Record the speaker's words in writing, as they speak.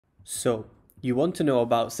So, you want to know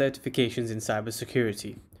about certifications in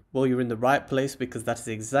cybersecurity? Well, you're in the right place because that is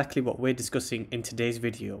exactly what we're discussing in today's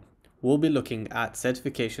video. We'll be looking at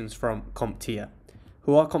certifications from CompTIA.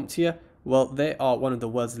 Who are CompTIA? Well, they are one of the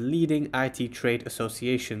world's leading IT trade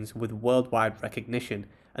associations with worldwide recognition,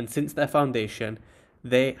 and since their foundation,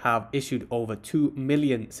 they have issued over 2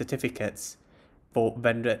 million certificates for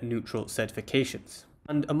vendor-neutral certifications.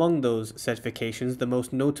 And among those certifications, the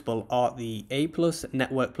most notable are the A+,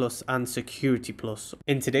 Network Plus, and Security Plus.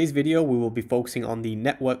 In today's video, we will be focusing on the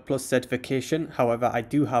Network Plus certification. However, I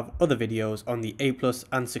do have other videos on the A+,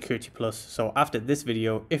 and Security Plus. So after this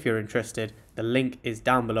video, if you're interested, the link is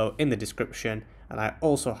down below in the description. And I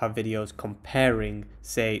also have videos comparing,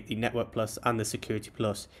 say, the Network Plus and the Security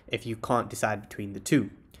Plus if you can't decide between the two.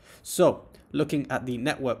 So, looking at the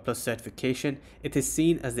Network Plus certification, it is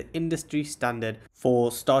seen as the industry standard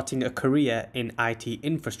for starting a career in IT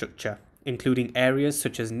infrastructure, including areas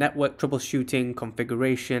such as network troubleshooting,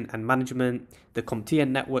 configuration, and management. The CompTIA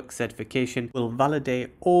Network certification will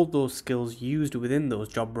validate all those skills used within those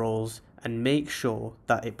job roles and make sure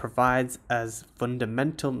that it provides as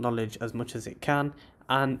fundamental knowledge as much as it can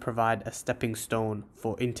and provide a stepping stone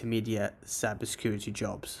for intermediate cybersecurity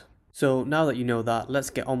jobs. So now that you know that, let's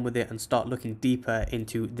get on with it and start looking deeper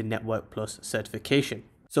into the Network Plus certification.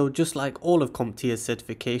 So just like all of CompTIA's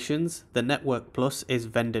certifications, the Network Plus is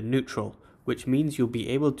vendor neutral, which means you'll be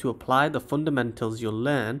able to apply the fundamentals you'll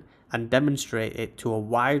learn and demonstrate it to a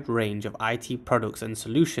wide range of IT products and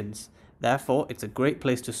solutions. Therefore, it's a great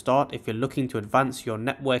place to start if you're looking to advance your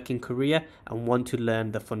networking career and want to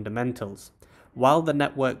learn the fundamentals. While the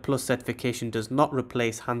Network Plus certification does not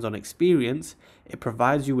replace hands-on experience, it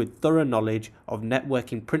provides you with thorough knowledge of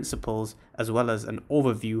networking principles as well as an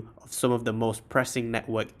overview of some of the most pressing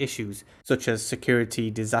network issues, such as security,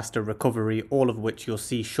 disaster recovery, all of which you'll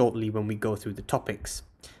see shortly when we go through the topics.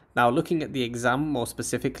 Now, looking at the exam more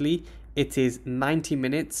specifically, it is 90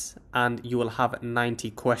 minutes and you will have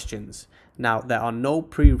 90 questions. Now, there are no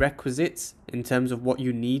prerequisites in terms of what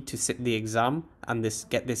you need to sit the exam and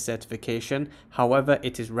get this certification. However,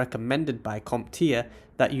 it is recommended by CompTIA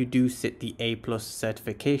that you do sit the A+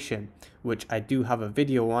 certification, which I do have a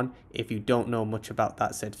video on if you don't know much about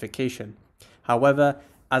that certification. However,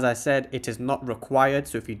 as I said, it is not required,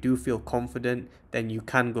 so if you do feel confident, then you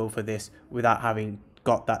can go for this without having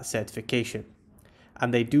got that certification.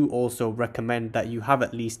 And they do also recommend that you have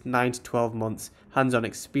at least 9 to 12 months hands-on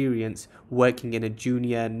experience working in a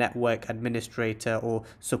junior network administrator or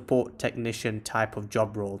support technician type of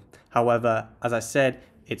job role. However, as I said,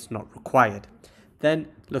 it's not required. Then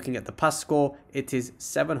looking at the pass score, it is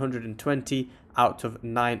 720 out of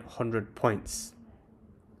 900 points,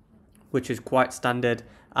 which is quite standard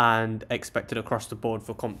and expected across the board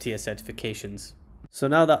for CompTIA certifications. So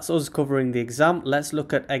now that's us covering the exam, let's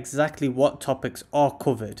look at exactly what topics are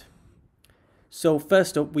covered. So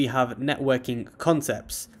first up, we have networking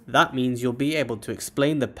concepts. That means you'll be able to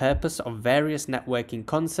explain the purpose of various networking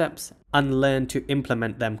concepts and learn to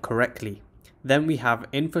implement them correctly. Then we have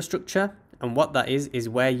infrastructure, and what that is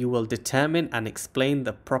where you will determine and explain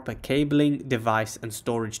the proper cabling, device, and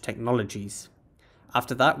storage technologies.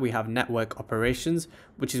 After that, we have network operations,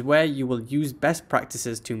 which is where you will use best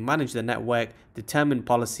practices to manage the network, determine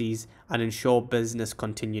policies, and ensure business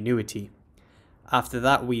continuity. After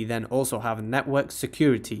that, we then also have network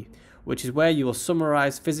security, which is where you will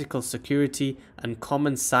summarize physical security and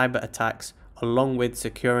common cyber attacks, along with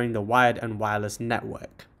securing the wired and wireless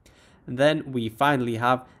network. And then we finally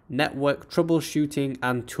have network troubleshooting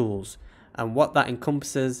and tools. And what that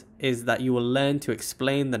encompasses is that you will learn to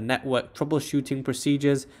explain the network troubleshooting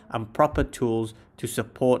procedures and proper tools to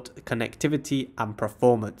support connectivity and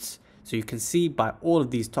performance. So you can see by all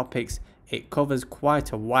of these topics, it covers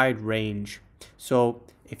quite a wide range. So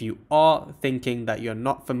if you are thinking that you're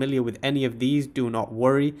not familiar with any of these, do not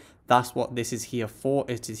worry. That's what this is here for.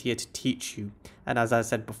 It is here to teach you. And as I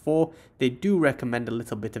said before, they do recommend a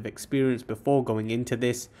little bit of experience before going into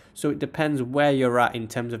this. So it depends where you're at in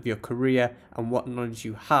terms of your career and what knowledge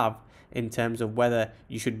you have in terms of whether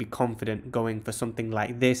you should be confident going for something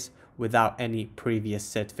like this without any previous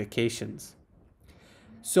certifications.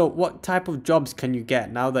 So what type of jobs can you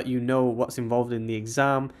get now that you know what's involved in the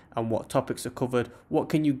exam and what topics are covered? What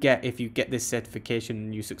can you get if you get this certification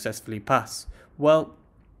and you successfully pass? Well,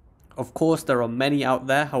 of course, there are many out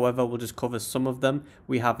there. However, we'll just cover some of them.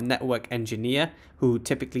 We have network engineer, who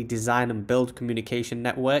typically design and build communication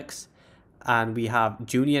networks. And we have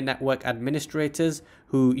junior network administrators,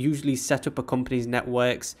 who usually set up a company's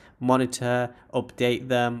networks, monitor, update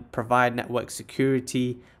them, provide network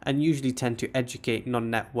security, and usually tend to educate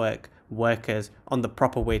non-network workers on the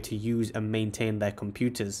proper way to use and maintain their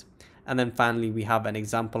computers. And then finally, we have an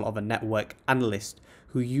example of a network analyst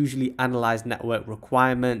who usually analyze network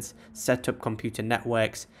requirements, set up computer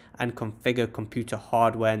networks, and configure computer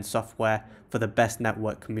hardware and software for the best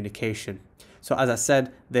network communication. So as I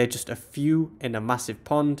said, they're just a few in a massive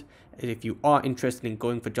pond. If you are interested in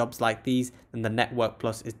going for jobs like these, then the Network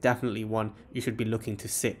Plus is definitely one you should be looking to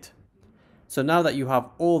sit. So now that you have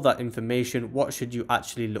all that information, what should you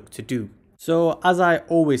actually look to do? So as I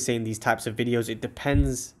always say in these types of videos, it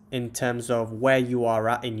depends in terms of where you are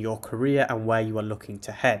at in your career and where you are looking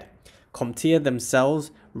to head. CompTIA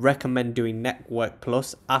themselves recommend doing Network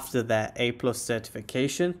Plus after their A+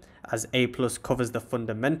 certification, as A+ covers the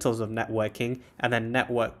fundamentals of networking, and then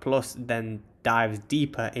Network Plus then dives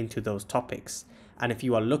deeper into those topics. And if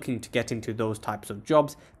you are looking to get into those types of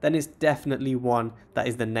jobs, then it's definitely one that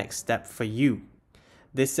is the next step for you.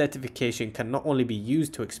 This certification can not only be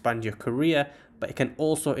used to expand your career, but it can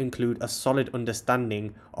also include a solid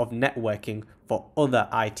understanding of networking for other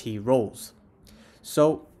IT roles.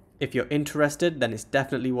 So if you're interested, then it's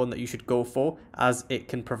definitely one that you should go for, as it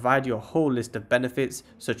can provide you a whole list of benefits,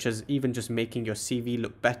 such as even just making your CV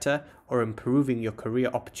look better or improving your career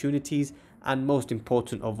opportunities, and most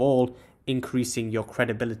important of all, increasing your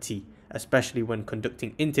credibility, especially when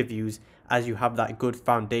conducting interviews, as you have that good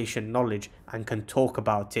foundation knowledge and can talk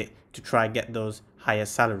about it to try and get those higher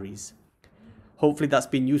salaries. Hopefully that's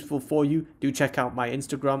been useful for you. Do check out my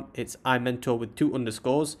Instagram, it's iMentor with 2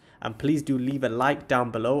 underscores, and please do leave a like down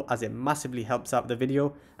below, as it massively helps out the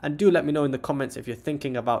video. And do let me know in the comments if you're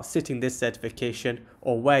thinking about sitting this certification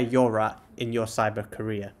or where you're at in your cyber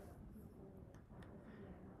career.